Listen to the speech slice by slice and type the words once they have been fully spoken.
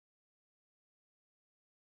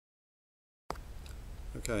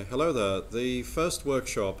Okay, hello there. The first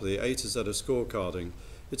workshop, the A to Z of scorecarding,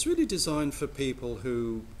 it's really designed for people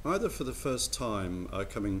who, either for the first time, are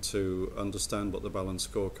coming to understand what the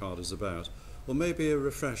balanced scorecard is about, or maybe a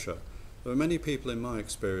refresher. There are many people in my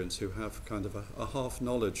experience who have kind of a half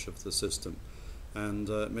knowledge of the system, and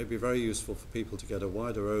it may be very useful for people to get a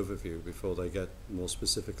wider overview before they get more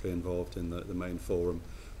specifically involved in the main forum,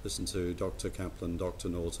 listen to Dr. Kaplan, Dr.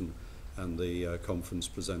 Norton, and the conference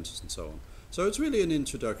presenters and so on. So it's really an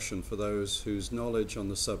introduction for those whose knowledge on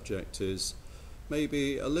the subject is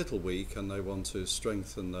maybe a little weak and they want to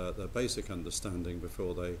strengthen their basic understanding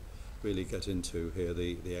before they really get into hear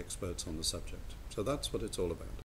the experts on the subject. So that's what it's all about.